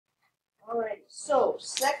Alright, so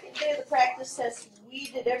second day of the practice test, we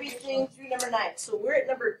did everything through number 9. So we're at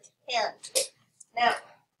number 10. Now,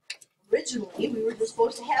 originally we were just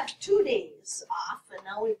supposed to have 2 days off, and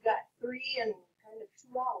now we've got 3 and kind of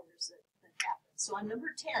 2 hours that happened. So on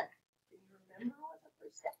number 10, can you remember what the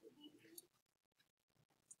first step would be?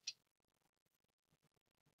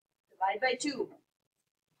 Divide by 2.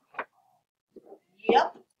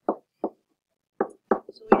 Yep.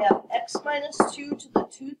 So we have x minus 2 to the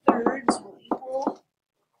 2/3 will equal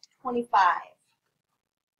 25.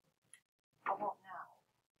 How about now?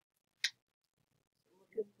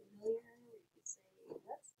 Looking familiar? We could say,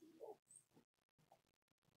 let's do this.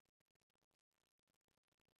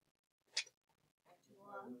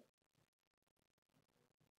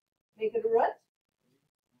 Make it a root?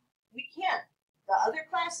 We can. The other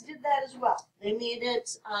class did that as well. They made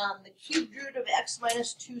it the cubed root of x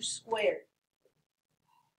minus 2 squared.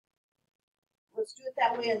 Let's do it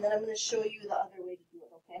that way, and then I'm going to show you the other way to do it,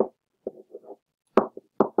 okay?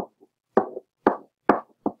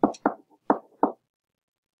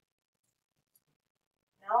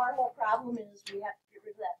 Now our whole problem is we have to get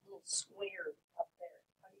rid of that little square up there.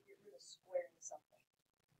 How do you get rid of squaring something?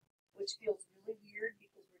 Which feels really weird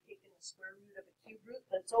because we're taking the square root of a cube root,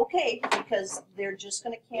 but it's okay because they're just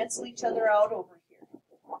going to cancel each other out over here.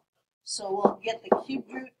 So we'll get the cube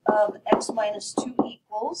root of x minus 2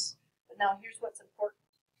 equals. But now here's what's important.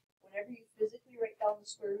 Whenever you physically write down the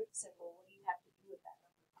square root symbol, what do you have to do with that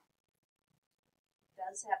number? It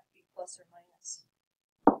does have to be plus or minus.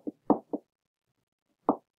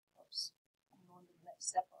 Oops, I'm going to the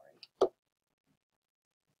next step already.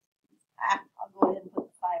 I'll go ahead and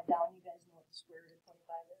put the 5 down. You guys know what the square root of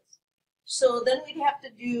 25 is. So then we'd have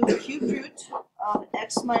to do cube root of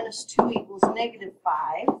x minus 2 equals negative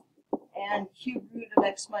 5, and cube root of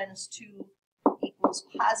x minus 2 equals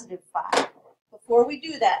positive 5. Before we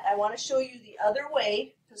do that, I want to show you the other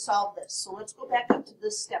way to solve this. So let's go back up to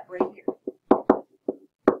this step right here.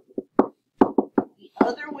 The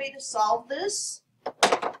other way to solve this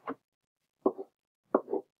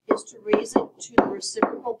is to raise it to the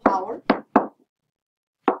reciprocal power and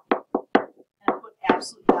put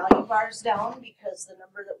absolute value bars down because the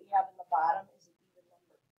number that we have in the bottom is an even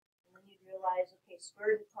number. And then you realize, okay, square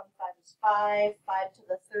root of 25 is 5, 5 to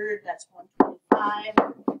the 3rd, that's 125.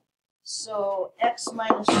 So x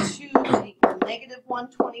minus 2 could equal negative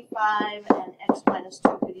 125, and x minus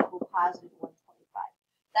 2 could equal positive 125.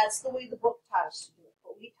 That's the way the book taught us to do it.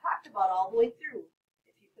 But we talked about all the way through.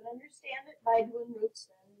 If you can understand it by doing roots,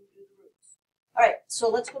 then you do the roots. All right, so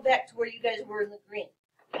let's go back to where you guys were in the green.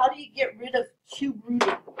 How do you get rid of cube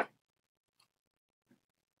rooting?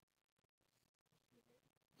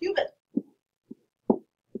 Cube it.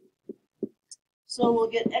 So we'll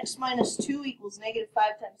get x minus 2 equals negative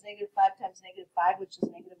 5 times negative 5 times negative 5, which is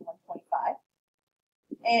negative 125.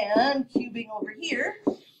 And cubing over here,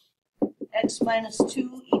 x minus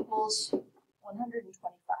 2 equals 125.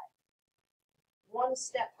 One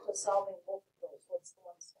step to solving both of those. What's the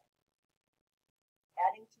one step?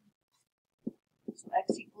 Adding 2. So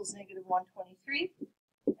x equals negative 123,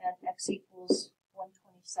 and x equals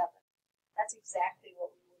 127. That's exactly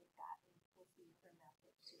what we would have gotten with the other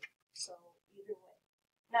method too. So either way.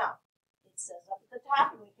 Now, it says up at the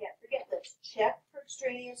top, and we can't forget this, check for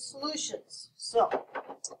extraneous solutions. So,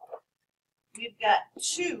 we've got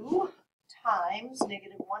 2 times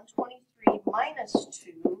negative 123 minus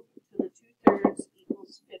 2 to the 2/3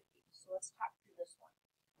 equals 50. So let's talk through this one.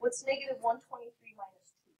 What's negative 123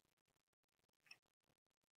 minus 2?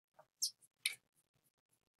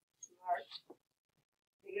 Too hard.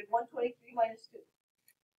 Negative 123 minus 2.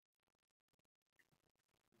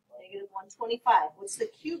 Negative 125. What's the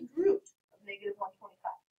cubed root of negative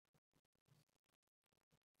 125?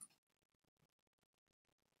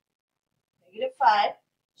 Negative 5.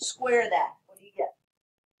 Square that. What do you get?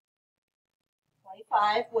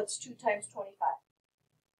 25. What's 2 times 25?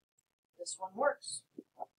 This one works.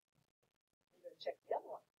 I'm going to check the other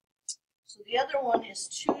one. So the other one is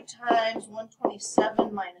 2 times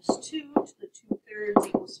 127 minus 2 to the 2/3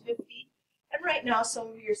 equals 50. And right now, some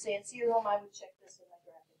of you are saying, see, at home, I would check this in my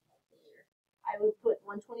graphic calculator. I would put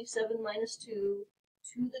 127 minus 2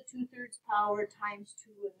 to the 2/3 power times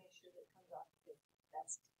 2 and make sure that it comes out to 50.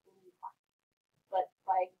 That's totally fine. But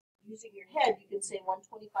by using your head, you can say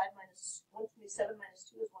 127 minus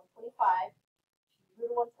 2 is 125.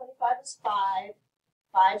 Root of 125 is 5.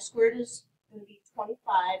 5 squared is going to be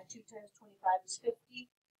 25. 2 times 25 is 50.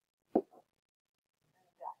 And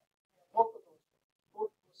I've got it. Both of those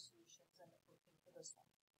solutions end up working for this one.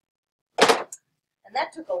 And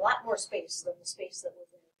that took a lot more space than the space that was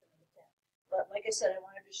in the 10. But like I said, I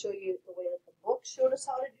wanted to show you the way that the book showed us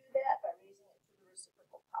how to do that by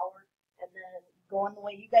Going the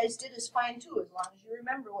way you guys did is fine too, as long as you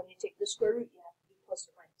remember when you take the square root, you have to do plus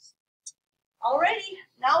or minus. Alrighty,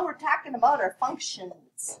 now we're talking about our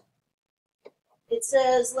functions. It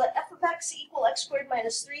says let f of x equal x squared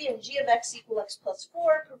minus 3 and g of x equal x plus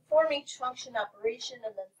 4. Perform each function operation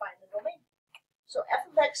and then find the domain. So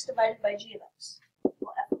f of x divided by g of x.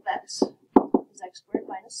 Well, f of x is x squared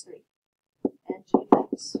minus 3 and g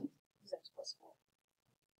of x is x plus 4.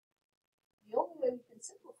 The only way we can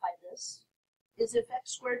simplify this is if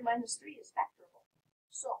x squared minus 3 is factorable.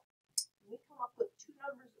 So we come up with two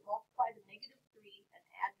numbers that multiply to negative 3 and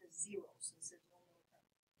add to 0 since there's no middle term.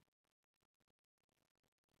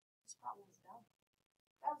 This problem is done.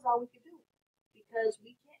 That was all we could do because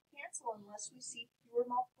we can't cancel unless we see pure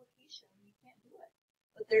multiplication. We can't do it.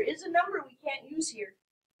 But there is a number we can't use here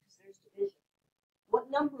because there's division. What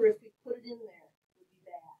number, if we put it in there, would be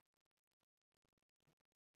bad?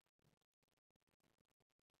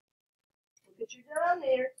 Look at your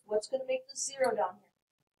denominator. What's going to make this 0 down here?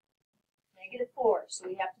 Negative 4. So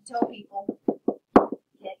we have to tell people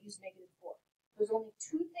you can't use negative 4. There's only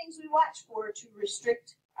two things we watch for to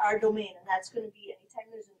restrict our domain, and that's going to be anytime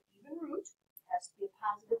there's an even root, it has to be a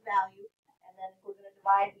positive value, and then if we're going to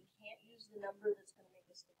divide, we can't use the number that's going to make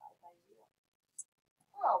us divide by 0.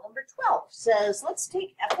 Well, number 12 says, let's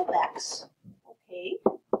take f of x, okay,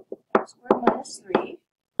 x squared minus 3,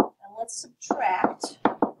 and let's subtract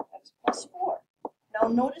x plus 4. Now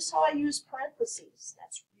notice how I use parentheses.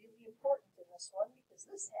 That's really important in this one because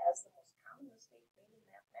this has the most common mistake made in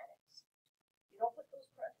mathematics. You don't put those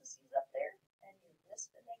parentheses up there and you miss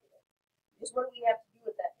the negative. Because what do we have to do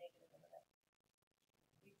with that negative in a minute?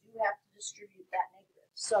 We do have to distribute that negative.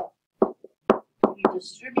 So we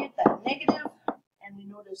distribute that negative and we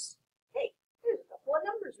notice, hey, here's a couple of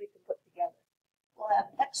numbers we can put together. We'll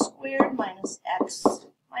have x squared minus x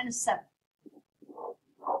minus 7.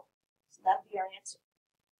 So that'll be our answer.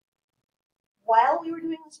 While we were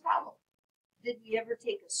doing this problem, did we ever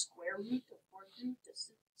take a square root, a fourth root, a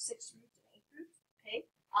sixth root, an eighth root? Okay.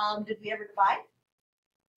 Did we ever divide?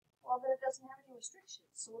 Well, then it doesn't have any restrictions.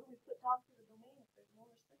 So what do we put down for the domain if there's no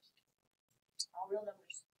restrictions? All real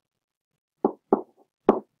numbers.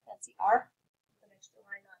 Fancy R with an extra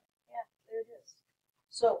line on it. Yeah, there it is.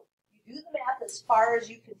 So you do the math as far as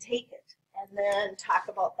you can take it, and then talk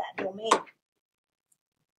about that domain.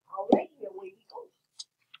 All right, here we go.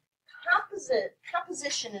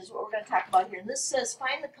 Composition is what we're going to talk about here. And this says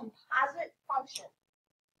find the composite function.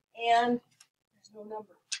 And there's no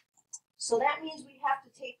number. So that means we have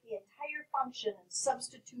to take the entire function and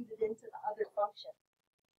substitute it into the other function.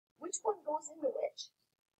 Which one goes into which?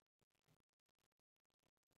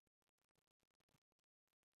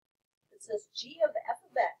 It says g of f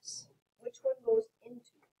of x. Which one goes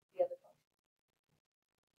into the other function?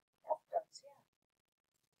 F does, yeah.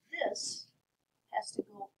 This has to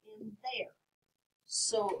go in there.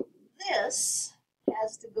 So this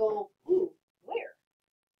has to go, where?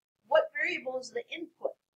 What variable is the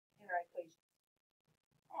input in our equation?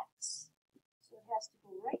 X. So it has to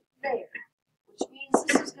go right there, which means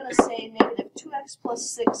this is going to say negative 2x plus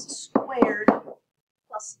 6 squared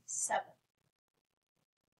plus 7.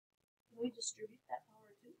 Can we distribute that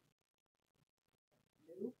power too?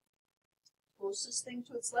 No. Closest thing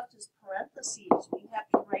to its left is parentheses. We have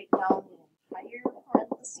to write down the entire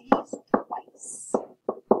parentheses twice,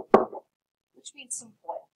 which means some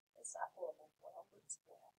FOIL. It's not horrible FOIL, but it's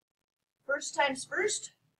FOIL. First times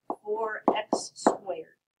first, 4x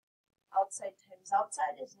squared. Outside times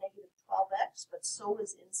outside is negative 12x, but so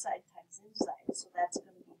is inside times inside, so that's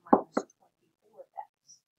going to be minus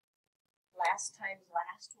 24x. Last times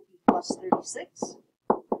last will be plus 36,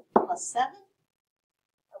 plus 7.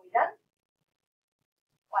 Are we done?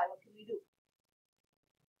 Why, what can we do?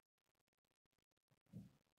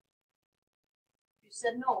 You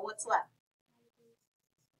said no, what's left?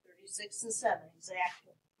 36 and 7,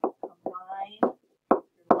 exactly. Combine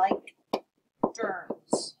your like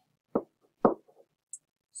terms.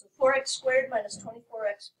 So 4x squared minus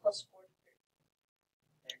 24x plus 43.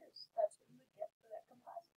 There it is. That's what you would get for that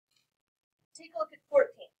composite. Take a look at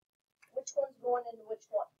 14. Which one's going into which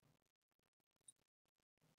one?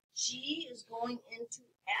 G is going into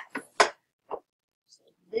F. So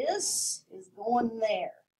this is going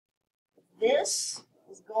there. This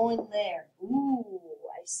is going there. Ooh,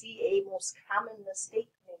 I see a most common mistake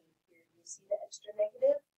made here. You see the extra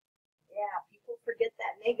negative? Yeah, people forget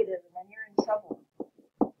that negative and then you're in trouble.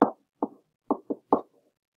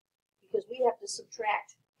 Because we have to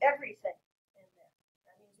subtract everything in there.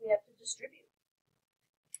 That means we have to distribute.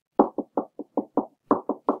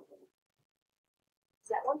 Is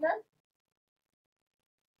that one done?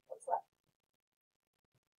 What's left?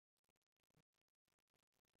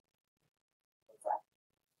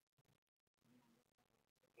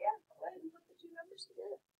 numbers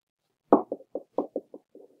together.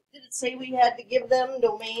 Did it say we had to give them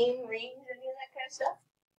domain, range, any of that kind of stuff?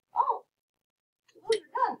 Oh, those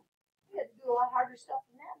are done. We had to do a lot harder stuff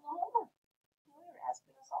than that in the homework. They were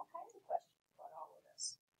asking us all kinds of questions about all of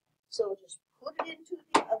this. So just put it into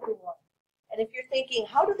the other one. And if you're thinking,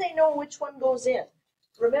 how do they know which one goes in?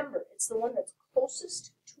 Remember, it's the one that's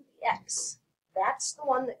closest to the x. That's the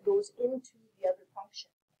one that goes into the other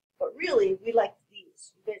function. But really, we like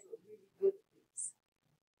these. You guys are really good at these.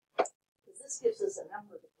 Because this gives us a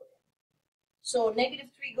number to put in. So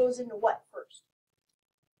negative 3 goes into what first?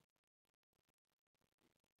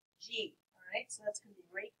 G. All right, so that's going to be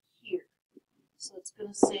right here. So it's going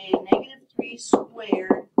to say negative 3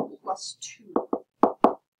 squared plus 2.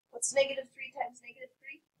 What's negative 3 times negative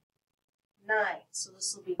 3? 9. So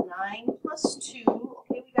this will be 9 plus 2.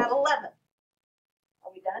 Okay, we got 11.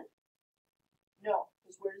 Are we done? No,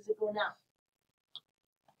 because where does it go now?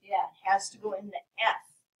 Yeah, it has to go into F.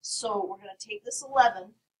 So we're going to take this 11,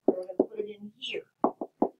 and we're going to put it in here.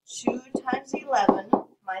 2 times 11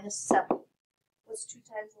 minus 7. What's 2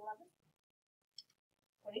 times 11?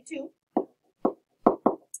 22.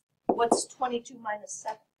 What's 22 minus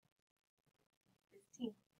 7?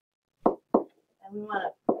 15. And we want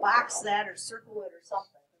to box that or circle it or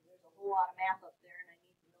something, because there's a whole lot of math up there, and I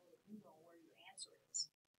need to know that you know where your answer is.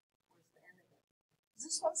 Where's the end of it? Does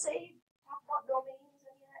this one say talk about domains,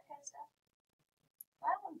 any of that kind of stuff?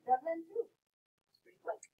 That one's done then too. It's pretty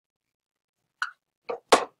quick.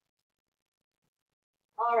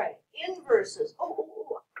 All right, inverses.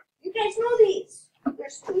 Oh, you guys know these.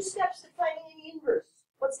 There's 2 steps to finding any inverse.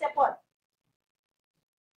 What's step 1?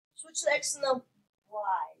 Switch the x and the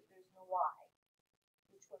y. There's no y.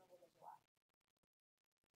 Which one will it y?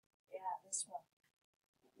 Yeah, this one.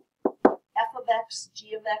 F of x,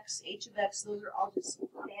 g of x, h of x, those are all just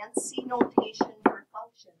fancy notation for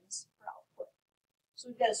functions for output. So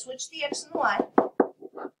we've got to switch the x and the y.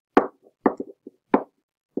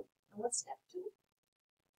 And what's step 2?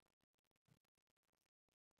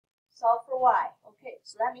 Solve for y. Okay,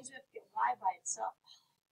 so that means we have to get y by itself.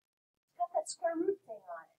 It's got that square root thing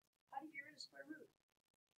on it. How do you get rid of square root?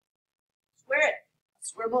 Square it.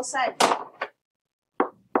 Square both sides.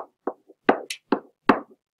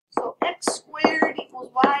 So x squared equals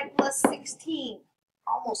y plus 16.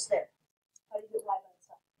 Almost there. How do you get y by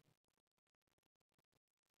itself?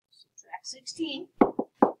 Subtract 16.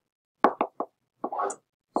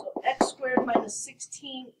 So x squared minus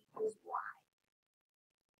 16 equals y.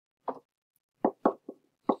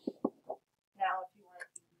 Now, if you want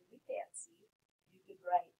to be really fancy, you could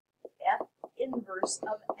write f inverse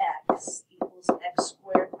of x equals x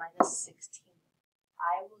squared minus 16.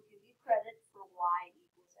 I will give you credit for y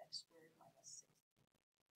equals x squared minus 16.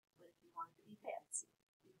 But if you wanted to be fancy,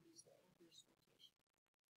 you use the inverse notation.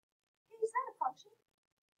 Okay, is that a function?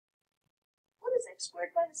 What does x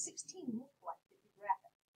squared minus 16 look like if you graph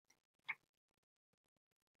it?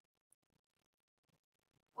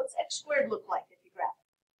 What's x squared look like if you graph it?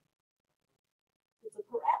 It's a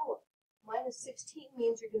parabola. Minus 16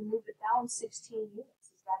 means you're going to move it down 16 units.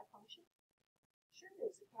 Is that a function? Sure it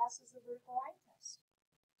is. It passes the vertical line test.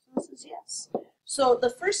 So this is yes. So the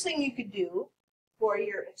first thing you could do for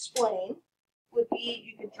your explain would be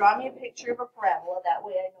you could draw me a picture of a parabola. That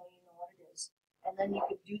way I know you know what it is. And then you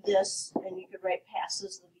could do this, and you could write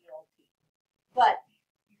passes the VLP. But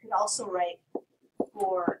you could also write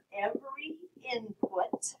for every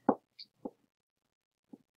input,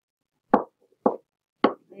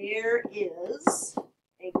 there is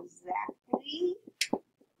exactly,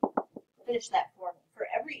 finish that for me. For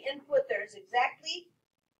every input, there's exactly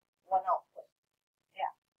one output.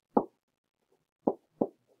 Yeah.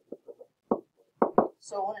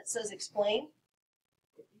 So when it says explain,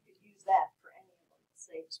 you could use that for any of them.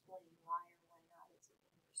 Say explain why or why not it's an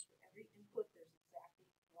inverse. For every input, there's exactly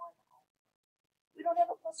one output. We don't have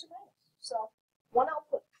a plus or minus, so one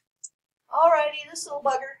output. Alrighty, this little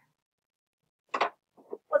bugger.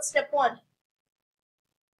 What's step 1?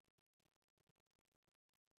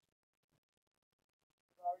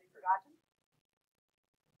 Already forgotten?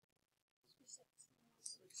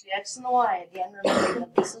 Switch the x and the y. Again, remember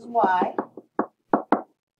that this is y.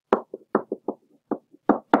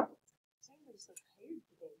 Somebody's so tired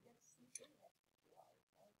today.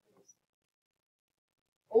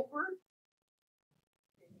 Over.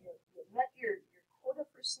 You met your quota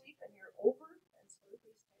for sleep and you're over, and so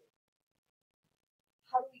everybody's tired.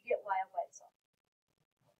 How do we get y by itself?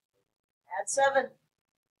 Add 7.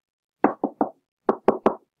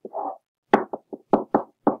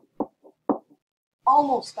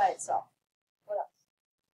 Almost by itself. What else?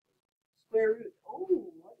 Square root.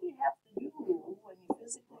 Oh, what do you have to do when you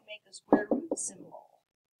physically make a the square root symbol.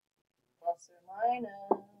 Plus or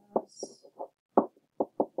minus.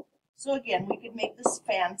 So again, we could make this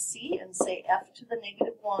fancy and say f to the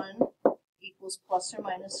negative 1 equals plus or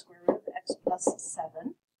minus square root of x plus 7.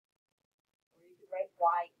 Or you could write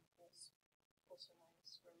y equals plus or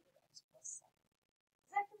minus square root of x plus 7.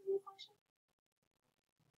 Is that going to be a function?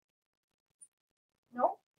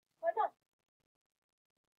 No? Why not?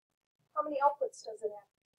 How many outputs does it have?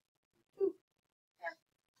 2. Yeah.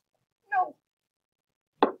 No.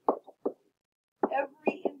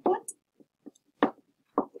 Every input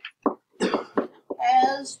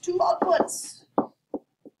has 2 outputs.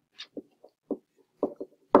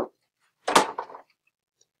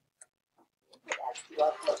 It has 2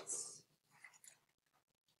 outputs.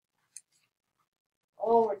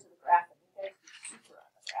 Over to the graph. You guys are super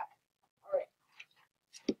on the graph. All right.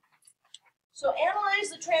 So analyze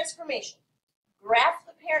the transformation. Graph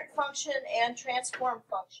the parent function and transform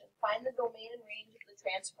function. Find the domain and range of the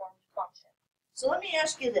transformed function. So let me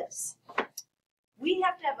ask you this. We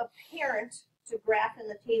have to have a parent to graph in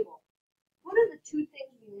the table. What are the 2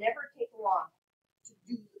 things we never take along to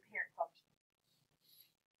do the parent function?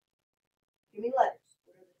 Give me letters.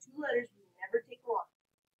 What are the 2 letters we never take along?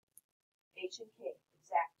 H and K,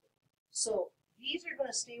 exactly. So these are going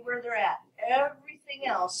to stay where they're at. Everything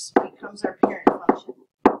else becomes our parent function.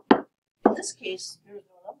 In this case, there's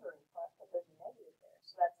no number in front, but there's a negative there.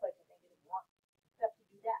 So that's like a negative 1. You have to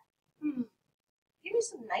do that. Give me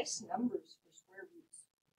some nice numbers for square roots.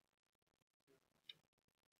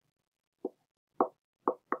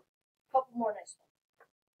 A couple more nice ones.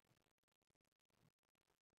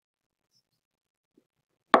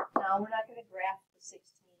 Now we're not going to graph the 16,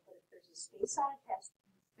 but if there's a space on a test,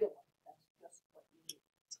 you fill it. That's just what you do.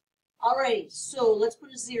 Alrighty, so let's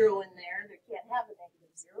put a 0 in there. There can't have a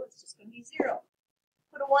negative 0. It's just going to be 0.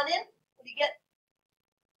 Put a 1 in. What do you get?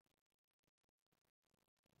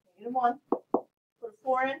 Negative 1. Put a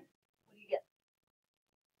 4 in. What do you get?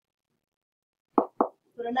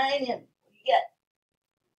 Put a 9 in. What do you get?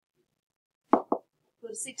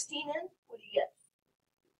 Put a 16 in. What do you get?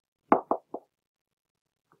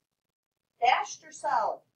 Dashed or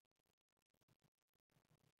solid?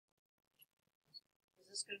 Is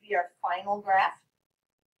this going to be our final graph?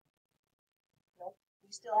 Nope. We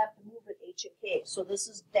still have to move it H and K. So this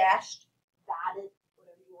is dashed, dotted,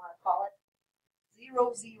 whatever you want to call it.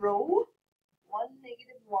 0, 0, 1,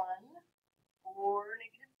 negative 1, 4,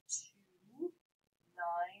 negative 2, 9,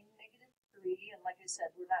 negative 3. And like I said,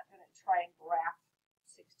 we're not going to try and graph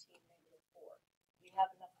 16, negative 4. We have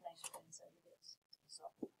enough nice things as it is.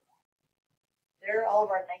 So there are all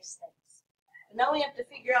of our nice things. And now we have to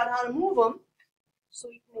figure out how to move them so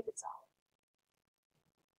we can make it solid.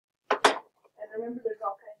 And remember, there's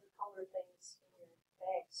all kinds of color things in your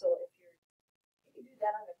bag. So if you can do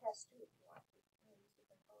that on the test too if you want to. Use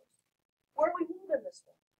different colors. Where are we moving this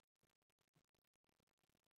one?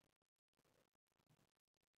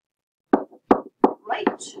 Right,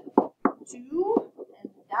 2, and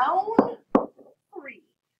down, 3.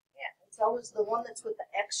 Yeah, it's always the one that's with the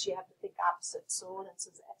X you have to think opposite. So when it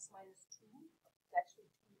says X minus 2, it's actually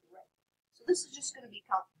 2 to the right. So this is just going to be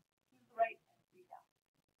counting 2 to the right and 3 down.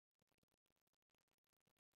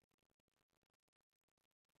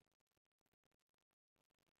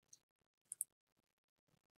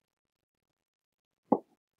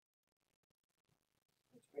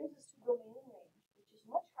 Which brings us to domain and range, which is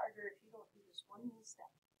much harder if you don't do this one new step.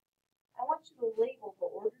 I want you to label the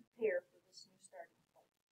ordered pair for this new starting point.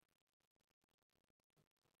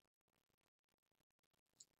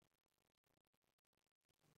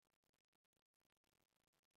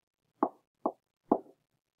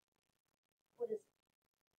 What is it?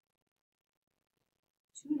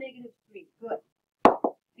 2, negative 3. Good.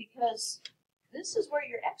 Because this is where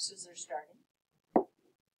your x's are starting.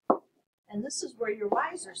 And this is where your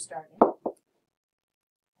y's are starting.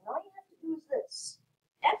 And all you have to do is this.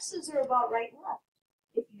 X's are about right and left.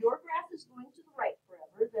 If your graph is going to the right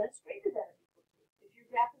forever, then it's greater than or equal to. If your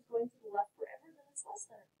graph is going to the left forever, then it's less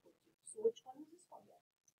than or equal to. So which one is this one then?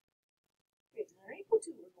 Greater than or equal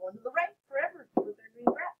to. We're going to the right forever with our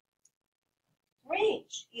green graph.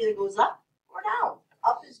 Range either goes up or down.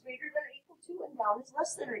 Up is greater than or equal to, and down is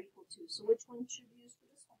less than or equal to. So which one should we use for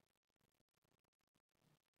this one?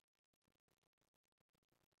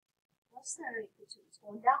 Less than or equal to. It's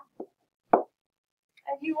going down.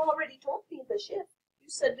 And you already told me the shift. You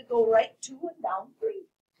said to go right 2 and down 3.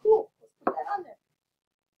 Cool. Let's put that on there.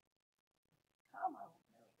 Come on.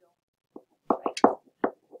 There we go. Right.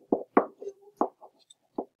 2,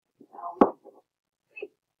 down 3.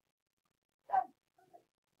 Done. Perfect.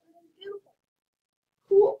 Beautiful.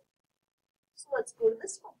 Cool. So let's go to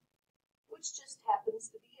this one. which just happens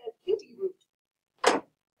to be a cubic root.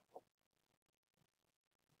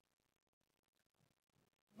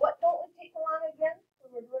 What don't we take along again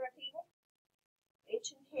when we're doing our table?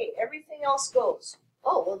 H and K. Everything else goes.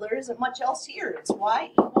 Oh, well, there isn't much else here. It's y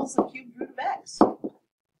equals the cubed root of x.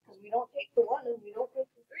 Because we don't take the 1 and we don't take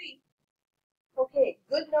the 3. Okay,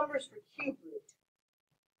 good numbers for cube root.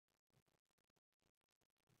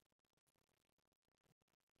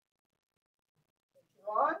 Continue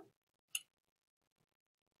on.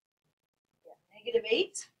 Yeah,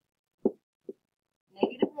 -8,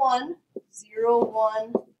 -1, 0,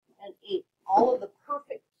 1, and 8. All of the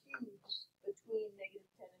perfect cubes between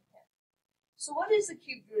 -10 and 10. So what is the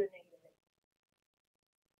cubed root of -8?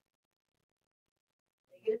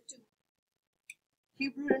 -2.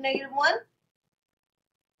 Cube root of -1?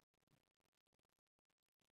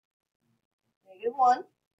 -1.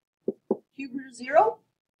 Cube root of 0?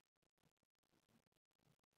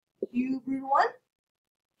 Cube root of 1?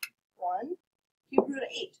 1. Cube root of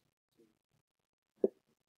 8?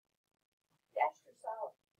 Dashed or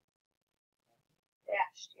solid?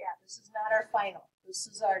 Dashed, yeah. This is not our final. This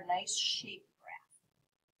is our nice shape graph.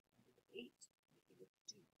 8,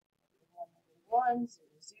 -2, -1, -1,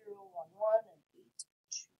 0, 0, 1, 1, and 8,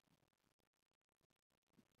 2.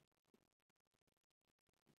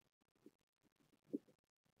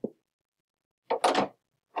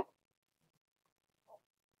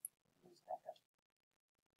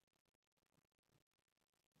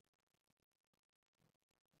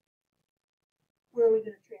 Where are we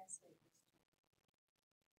going to translate this to?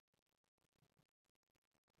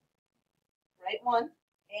 Right 1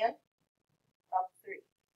 and up 3.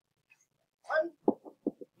 1,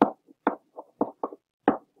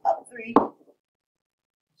 up 3.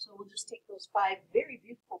 So we'll just take those 5 very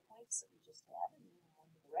beautiful points that we just had and move them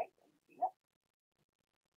to the right and 3 up.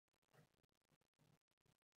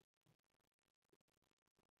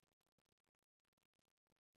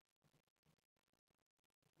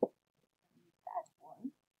 That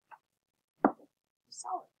one is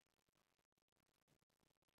solid.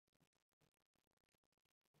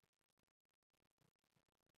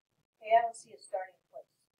 Okay, I don't see a starting place.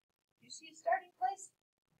 Do you see a starting place?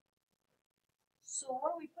 So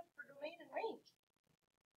what do we put for domain and range?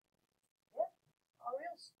 Yeah, all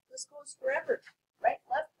reals. This goes forever. Right,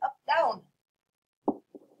 left, up, down.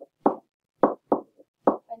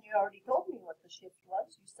 And you already told me what the shift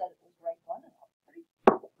was. You said it was right 1 and up 3.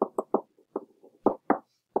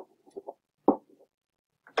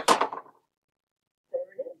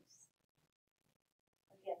 There it is.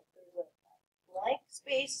 Again, if there's a blank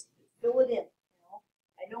space, fill it in.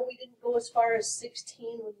 I know we didn't go as far as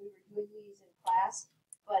 16 when we were doing these in class,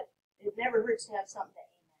 but it never hurts to have something to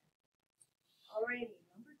aim at. Alrighty,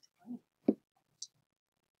 number 20.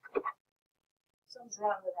 Something's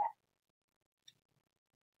wrong with that.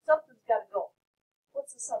 Something's got to go.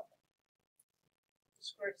 What's the something? The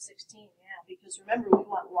square root of 16, yeah, because remember we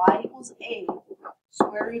want y equals a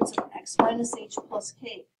square roots of x minus h plus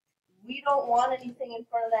k. We don't want anything in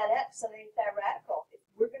front of that x underneath that radical.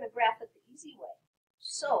 We're going to graph it the easy way.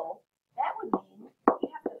 So that would mean we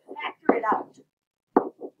have to factor it out.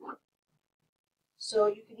 So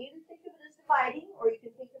you can either think of it as dividing, or you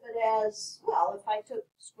can think of it as, well, if I took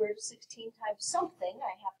square root of 16 times something,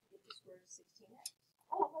 I have to get the square root of 16x.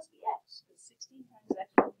 Oh, it must be x, because 16 times x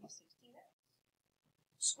would be 16x.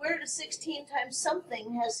 Square root of 16 times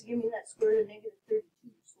something has to give me that square root of -32.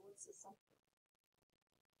 So what's the something?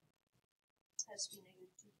 It has to be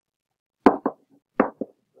 -2.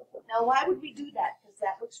 Now, why would we do that? Because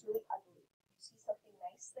that looks really ugly. You see something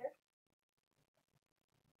nice there?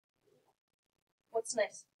 What's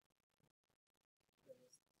nice?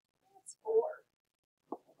 That's 4.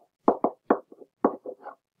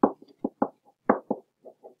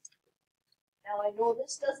 Now, I know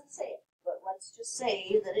this doesn't say it, but let's just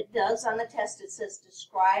say that it does on the test. It says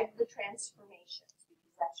describe the transformations,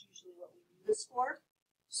 because that's usually what we do this for.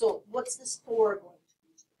 So, what's this 4 going to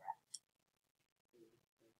do to the graph?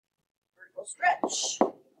 Vertical stretch.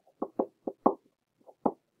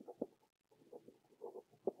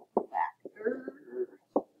 Factor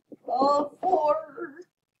of 4.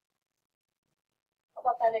 How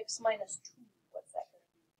about that x minus 2? What's that going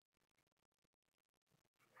to be?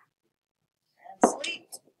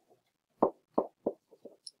 Translate.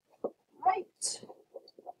 Right.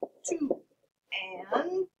 2. And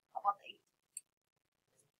how about the 8?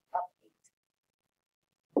 Up 8.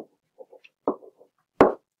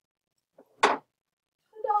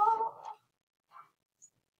 Ta-da!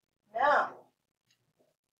 Now,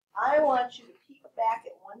 I want you to peek back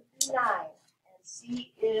at 1 through 9 and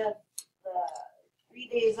see if the 3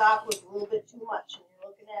 days off was a little bit too much and you're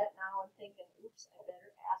looking at it now and thinking, oops, I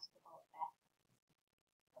better ask about that.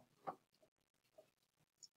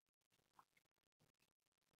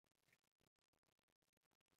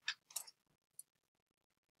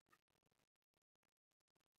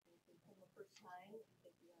 From the first time, you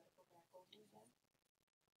think you ought to go back over again.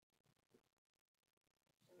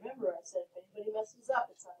 Remember, I said if anybody messes up,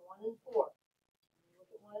 it's on 1 and 4. When you look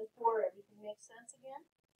at 1 and 4, everything makes sense again.